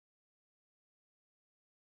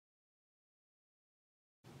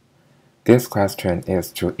This question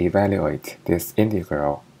is to evaluate this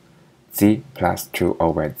integral z plus 2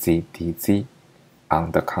 over z dz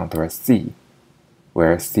on the contour C,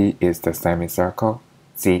 where C is the semicircle,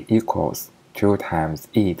 z equals 2 times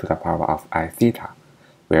e to the power of I theta,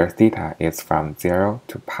 where theta is from 0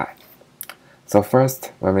 to pi. So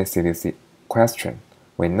first, when we see this question,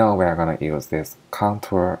 we know we are going to use this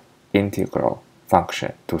contour integral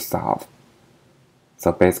function to solve.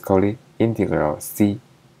 So basically, integral c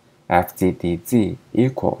fg dz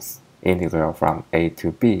equals integral from a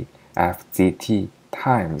to b fgt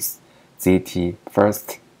times zt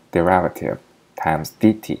first derivative times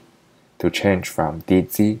dt to change from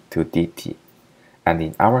dz to dt. And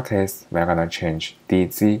in our case, we're going to change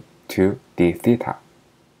dz to d theta.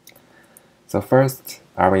 So first,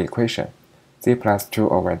 our equation, z plus 2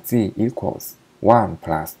 over z equals 1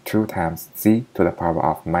 plus 2 times z to the power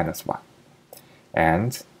of minus 1.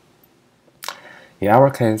 And in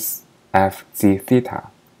our case, fg theta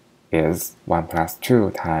is 1 plus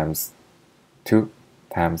 2 times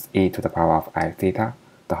e to the power of I theta,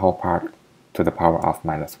 the whole part to the power of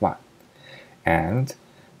minus 1. And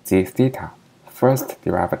z theta, first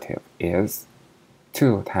derivative is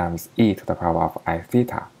 2 times e to the power of I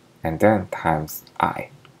theta, and then times I.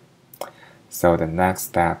 So the next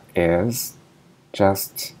step is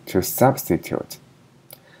just to substitute.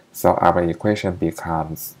 So our equation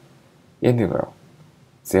becomes integral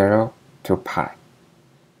 0 to pi,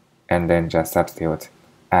 and then just substitute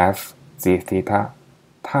f z theta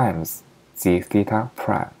times z theta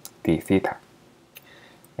prime d theta.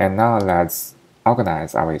 And now let's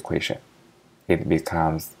organize our equation. It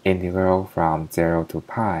becomes integral from 0 to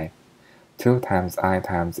pi 2 times I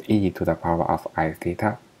times e to the power of I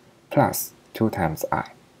theta plus 2 times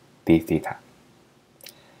I d theta.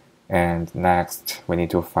 And next, we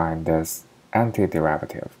need to find this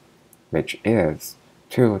antiderivative, which is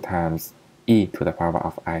 2 times e to the power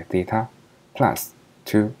of I theta plus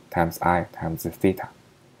 2 times I times theta.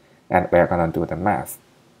 And we're going to do the math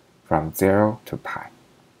from 0 to pi.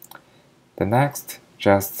 The next,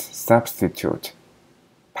 just substitute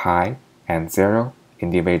pi and 0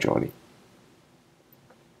 individually.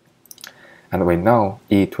 And we know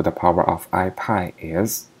e to the power of I pi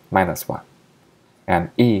is minus 1. And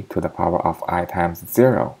e to the power of I times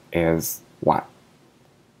 0 is 1.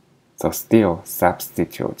 So still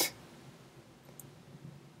substitute.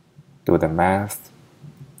 Do the math,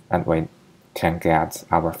 and we can get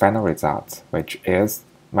our final result, which is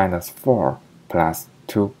minus 4 plus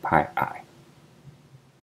 2 pi I.